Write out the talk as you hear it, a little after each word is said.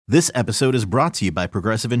This episode is brought to you by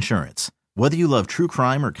Progressive Insurance. Whether you love true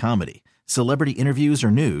crime or comedy, celebrity interviews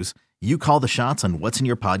or news, you call the shots on what's in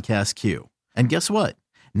your podcast queue. And guess what?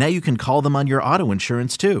 Now you can call them on your auto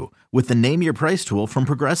insurance too with the Name Your Price tool from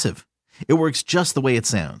Progressive. It works just the way it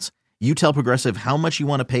sounds. You tell Progressive how much you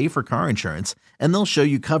want to pay for car insurance, and they'll show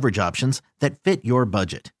you coverage options that fit your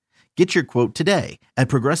budget. Get your quote today at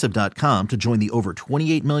Progressive.com to join the over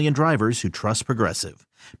 28 million drivers who trust Progressive.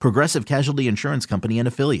 Progressive Casualty Insurance Company and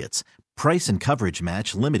Affiliates. Price and coverage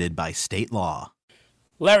match limited by state law.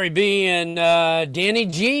 Larry B. and Danny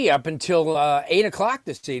G. up until 8 o'clock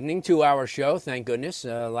this evening, 2-hour show, thank goodness.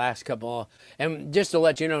 Last couple. And just to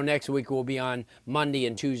let you know, next week we'll be on Monday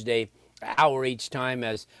and Tuesday, hour each time,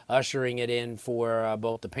 as ushering it in for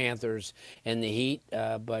both the Panthers and the Heat.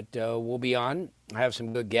 But we'll be on. I have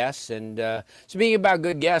some good guests. And speaking about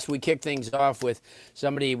good guests, we kick things off with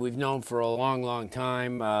somebody we've known for a long, long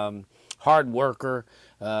time, hard worker,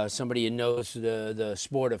 somebody who knows the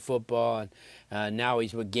sport of football. And now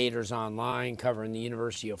he's with Gators Online, covering the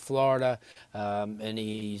University of Florida. And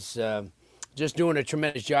he's just doing a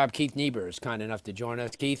tremendous job. Keith Niebuhr is kind enough to join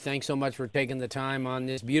us. Keith, thanks so much for taking the time on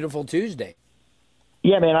this beautiful Tuesday.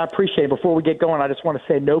 Yeah, man, I appreciate it. Before we get going, I just want to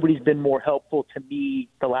say nobody's been more helpful to me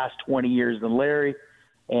the last 20 years than Larry,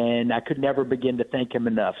 and I could never begin to thank him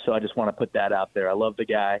enough. So I just want to put that out there. I love the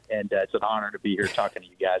guy, and it's an honor to be here talking to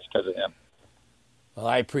you guys because of him. Well,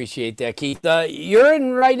 I appreciate that, Keith.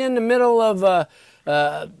 You're right in the middle of,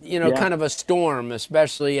 kind of a storm,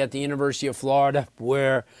 especially at the University of Florida,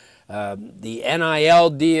 where the NIL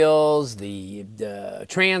deals, the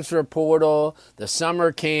transfer portal, the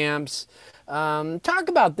summer camps. Talk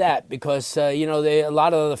about that, because a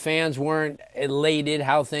lot of the fans weren't elated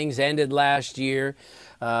how things ended last year.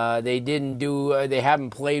 They haven't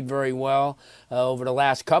played very well over the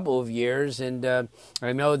last couple of years, and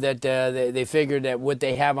I know that they figured that what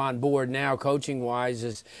they have on board now, coaching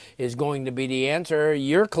wise, is going to be the answer.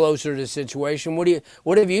 You're closer to the situation.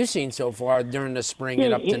 What have you seen so far during the spring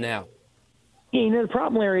and up to now? Yeah, the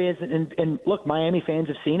problem, Larry, is, and look, Miami fans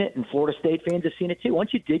have seen it, and Florida State fans have seen it too.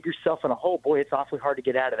 Once you dig yourself in a hole, boy, it's awfully hard to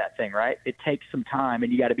get out of that thing, right? It takes some time,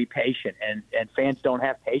 and you got to be patient. And fans don't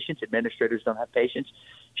have patience. Administrators don't have patience.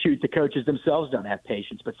 Shoot, the coaches themselves don't have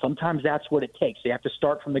patience. But sometimes that's what it takes. You have to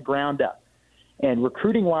start from the ground up. And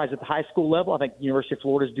recruiting-wise, at the high school level, I think the University of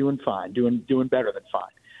Florida is doing fine, doing better than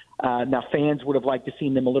fine. Now, fans would have liked to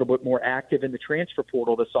seen them a little bit more active in the transfer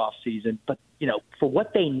portal this offseason. But, for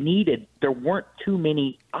what they needed, there weren't too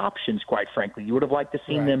many options, quite frankly. You would have liked to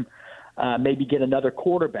seen them maybe get another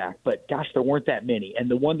quarterback. But, gosh, there weren't that many. And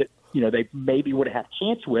the one that, they maybe would have had a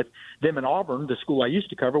chance with, them in Auburn, the school I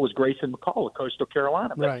used to cover, was Grayson McCall of Coastal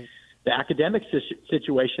Carolina. But the academic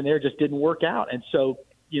situation there just didn't work out. And so,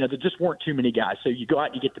 there just weren't too many guys. So you go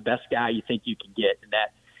out and you get the best guy you think you can get, and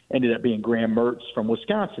that ended up being Graham Mertz from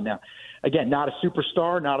Wisconsin. Now, again, not a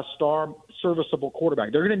superstar, not a star, serviceable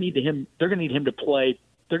quarterback. They're going to need him. They're going to need him to play.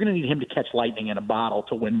 They're going to need him to catch lightning in a bottle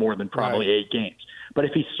to win more than probably 8 games. But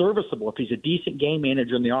if he's serviceable, if he's a decent game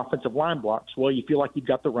manager in the offensive line blocks, well, you feel like you've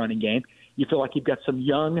got the running game. You feel like you've got some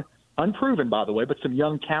young, unproven, by the way, but some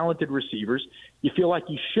young, talented receivers. You feel like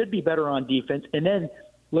you should be better on defense. And then,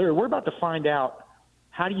 Larry, we're about to find out,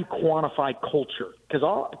 how do you quantify culture? Because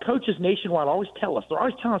all coaches nationwide always tell us, they're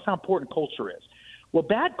always telling us how important culture is. Well,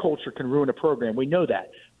 bad culture can ruin a program. We know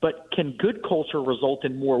that. But can good culture result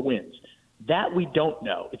in more wins? That we don't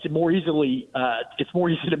know. It's more easy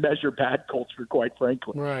to measure bad culture, quite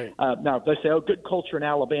frankly. Right. Now, they say, good culture in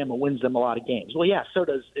Alabama wins them a lot of games. Well, yeah, so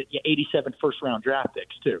does 87 first-round draft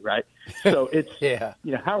picks too, right? So it's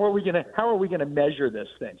how are we gonna measure this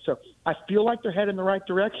thing? So I feel like they're headed in the right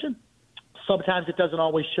direction. Sometimes it doesn't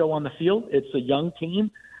always show on the field. It's a young team.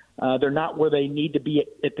 They're not where they need to be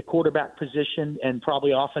at the quarterback position and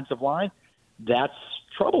probably offensive line. That's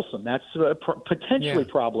troublesome. That's potentially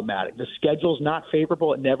problematic. The schedule's not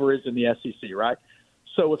favorable. It never is in the SEC, right?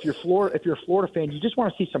 So if you're a Florida fan, you just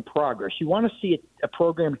want to see some progress. You want to see a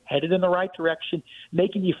program headed in the right direction,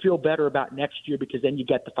 making you feel better about next year, because then you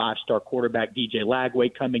get the 5-star quarterback DJ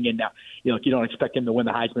Lagway coming in. Now, you don't expect him to win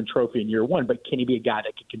the Heisman Trophy in year one, but can he be a guy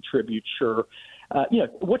that can contribute? Sure.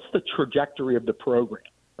 What's the trajectory of the program,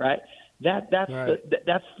 right? That's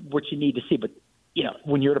what you need to see. But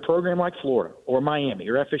when you're at a program like Florida or Miami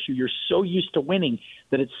or FSU, you're so used to winning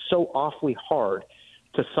that it's so awfully hard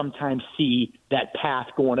to sometimes see that path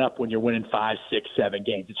going up when you're winning 5, 6, 7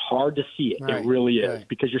 games. It's hard to see it. Right, it really is,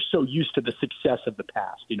 because you're so used to the success of the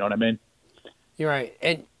past. You know what I mean? You're right.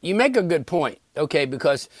 And you make a good point, okay,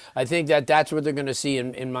 because I think that's what they're going to see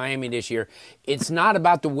in Miami this year. It's not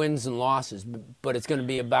about the wins and losses, but it's going to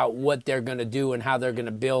be about what they're going to do and how they're going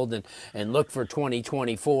to build and look for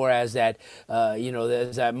 2024 as that,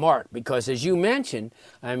 as that mark. Because as you mentioned,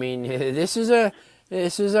 I mean, this is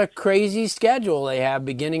a crazy schedule they have,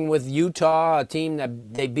 beginning with Utah, a team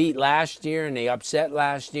that they beat last year and they upset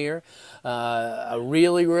last year. A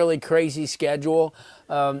really, really crazy schedule.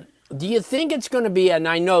 Do you think it's going to be, and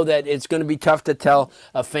I know that it's going to be tough to tell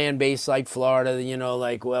a fan base like Florida,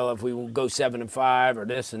 well, if we go 7-5 or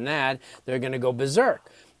this and that, they're going to go berserk.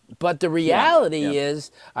 But the reality is,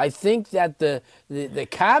 I think that the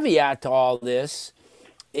caveat to all this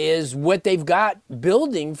is what they've got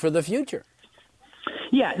building for the future.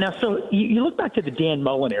 Yeah. Now, so you look back to the Dan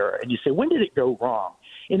Mullen era and you say, when did it go wrong?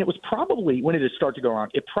 And it was probably, when did it start to go wrong?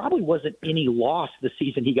 It probably wasn't any loss the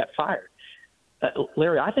season he got fired.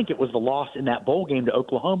 Larry, I think it was the loss in that bowl game to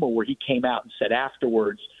Oklahoma where he came out and said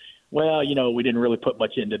afterwards, well, we didn't really put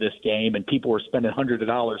much into this game, and people were spending hundreds of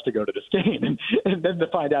dollars to go to this game. And then to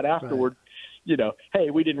find out afterward,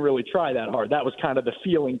 hey, we didn't really try that hard. That was kind of the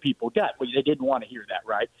feeling people got. Well, they didn't want to hear that,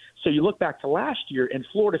 right? So you look back to last year, and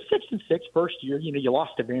Florida 6-6, first year, you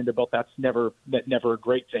lost to Vanderbilt. That's never a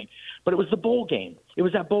great thing. But it was the bowl game. It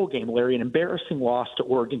was that bowl game, Larry, an embarrassing loss to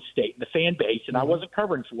Oregon State. And the fan base, and I wasn't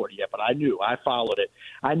covering Florida yet, but I knew. I followed it.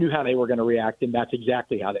 I knew how they were going to react, and that's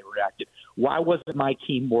exactly how they reacted. Why wasn't my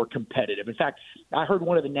team more competitive? In fact, I heard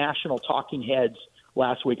one of the national talking heads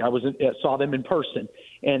last week. I saw them in person,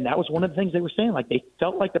 and that was one of the things they were saying. Like, they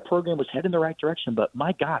felt like the program was heading in the right direction, but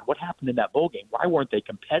my God, what happened in that bowl game? Why weren't they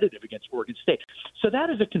competitive against Oregon State? So that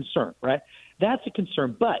is a concern, right? That's a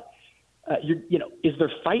concern. But is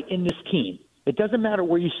there fight in this team? It doesn't matter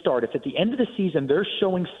where you start. If at the end of the season they're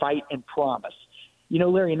showing fight and promise.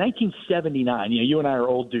 Larry, in 1979, you and I are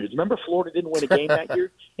old dudes. Remember Florida didn't win a game that year?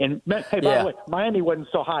 And hey, by the way, Miami wasn't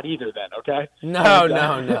so hot either then, okay?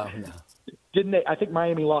 No. Didn't they? I think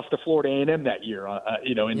Miami lost to Florida A&M that year.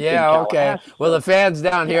 In okay. Well, the fans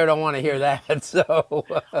down here don't want to hear that. So.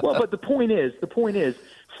 Well, but the point is,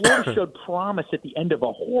 Florida showed promise at the end of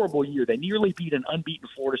a horrible year. They nearly beat an unbeaten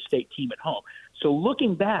Florida State team at home. So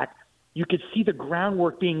looking back, you could see the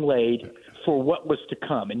groundwork being laid for what was to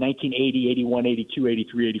come in 1980, 81, 82,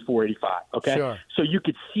 83, 84, 85. Okay, sure. So you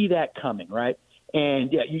could see that coming, right?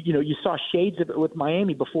 And you saw shades of it with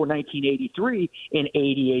Miami before 1983 in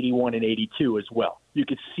 80, 81, and 82 as well. You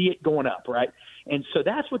could see it going up, right? And so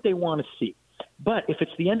that's what they want to see. But if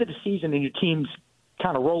it's the end of the season and your team's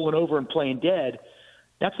kind of rolling over and playing dead,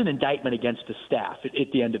 that's an indictment against the staff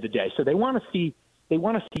at the end of the day. So they want to see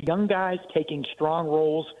young guys taking strong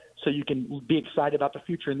roles so you can be excited about the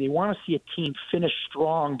future. And they want to see a team finish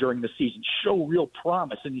strong during the season, show real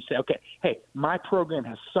promise. And you say, okay, hey, my program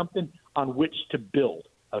has something on which to build,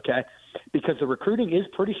 okay? Because the recruiting is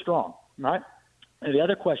pretty strong, right? And the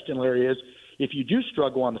other question, Larry, is if you do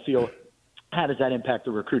struggle on the field, how does that impact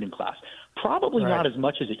the recruiting class? Probably not as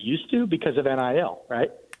much as it used to because of NIL,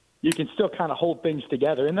 right? You can still kind of hold things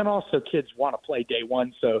together. And then also kids want to play day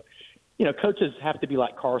one, so coaches have to be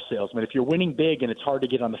like car salesmen. If you're winning big and it's hard to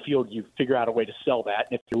get on the field, you figure out a way to sell that.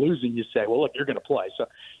 And if you're losing, you say, well, look, you're going to play. So,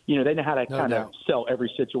 they know how to kind of sell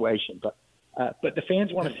every situation. But the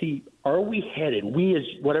fans want to see, are we headed, we as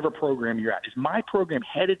whatever program you're at, is my program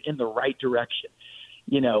headed in the right direction?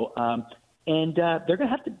 And they're going to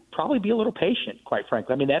have to probably be a little patient, quite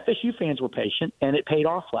frankly. I mean, the FSU fans were patient, and it paid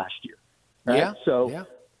off last year. Right? Yeah. So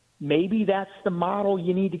maybe that's the model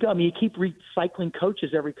you need to go. I mean, you keep recycling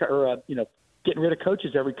coaches getting rid of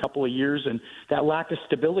coaches every couple of years, and that lack of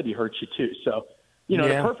stability hurts you too. So, in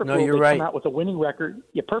a perfect world, they come out with a winning record.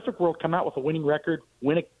 Perfect world, come out with a winning record,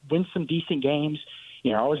 win some decent games.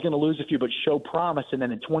 Always going to lose a few, but show promise. And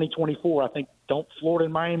then in 2024, I think, don't Florida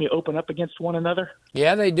and Miami open up against one another?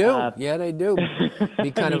 Yeah, they do. They do.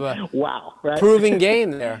 Be kind of a right? proving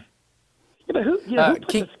game there. Yeah, but who put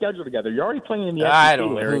the schedule together? You're already playing in the SEC, I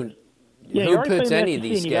don't know. Larry. Who puts any of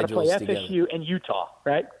these schedules together? You got to play together? FSU and Utah,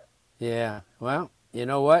 right? Yeah. Well, you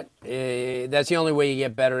know what? That's the only way you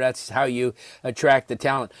get better. That's how you attract the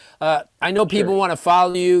talent. I know people want to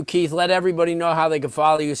follow you. Keith, let everybody know how they can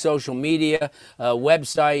follow you, social media,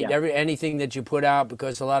 website, anything that you put out,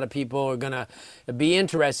 because a lot of people are going to be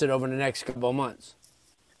interested over the next couple of months.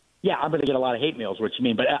 Yeah, I'm going to get a lot of hate mails, what you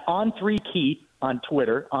mean. But On3Keith on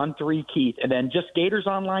Twitter, On3Keith, and then just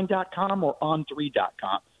GatorsOnline.com or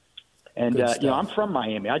On3.com. And I'm from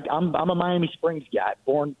Miami. I'm a Miami Springs guy,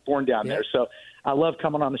 born down there. So I love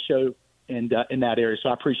coming on the show in that area. So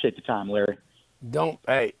I appreciate the time, Larry. Don't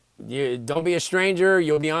be a stranger.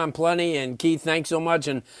 You'll be on plenty. And Keith, thanks so much,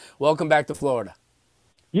 and welcome back to Florida.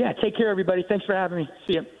 Yeah, take care, everybody. Thanks for having me.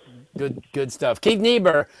 See you. Good stuff. Keith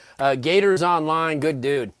Niebuhr, Gators Online, good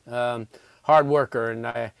dude, hard worker,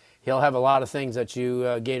 and he'll have a lot of things that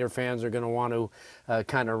you Gator fans are going to want to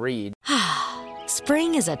kind of read.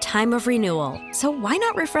 Spring is a time of renewal, so why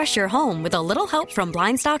not refresh your home with a little help from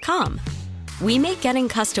Blinds.com? We make getting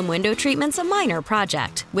custom window treatments a minor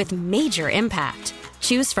project with major impact.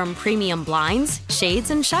 Choose from premium blinds, shades,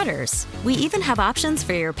 and shutters. We even have options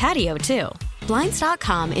for your patio, too.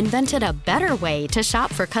 Blinds.com invented a better way to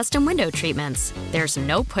shop for custom window treatments. There's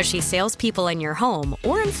no pushy salespeople in your home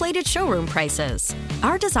or inflated showroom prices.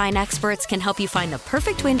 Our design experts can help you find the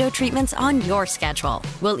perfect window treatments on your schedule.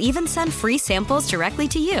 We'll even send free samples directly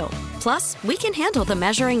to you. Plus, we can handle the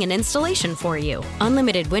measuring and installation for you.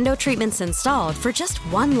 Unlimited window treatments installed for just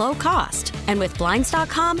one low cost. And with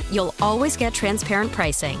Blinds.com, you'll always get transparent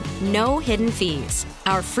pricing. No hidden fees.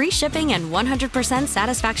 Our free shipping and 100%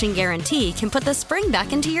 satisfaction guarantee can put the spring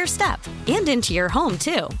back into your step and into your home,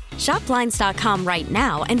 too. Shop Blinds.com right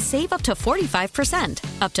now and save up to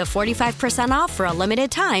 45%. Up to 45% off for a limited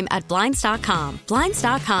time at Blinds.com.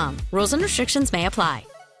 Blinds.com. Rules and restrictions may apply.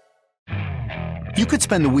 You could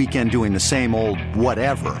spend the weekend doing the same old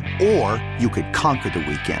whatever, or you could conquer the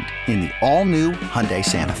weekend in the all-new Hyundai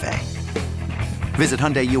Santa Fe. Visit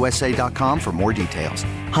HyundaiUSA.com for more details.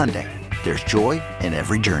 Hyundai, there's joy in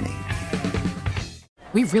every journey.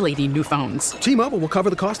 We really need new phones. T-Mobile will cover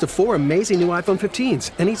the cost of 4 amazing new iPhone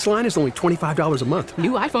 15s, and each line is only $25 a month.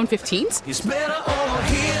 New iPhone 15s? It's better over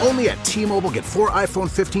here. Only at T-Mobile, get 4 iPhone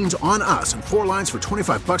 15s on us and 4 lines for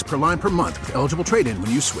 $25 per line per month with eligible trade-in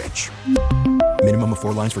when you switch. Minimum of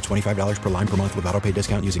 4 lines for $25 per line per month with autopay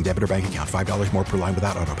discount using debit or bank account. $5 more per line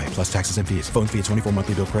without autopay, plus taxes and fees. Phone fee at 24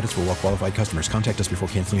 monthly bill credits for well-qualified customers. Contact us before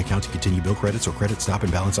canceling account to continue bill credits or credit stop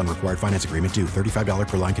and balance on required finance agreement due. $35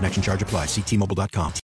 per line connection charge applies. See T-Mobile.com.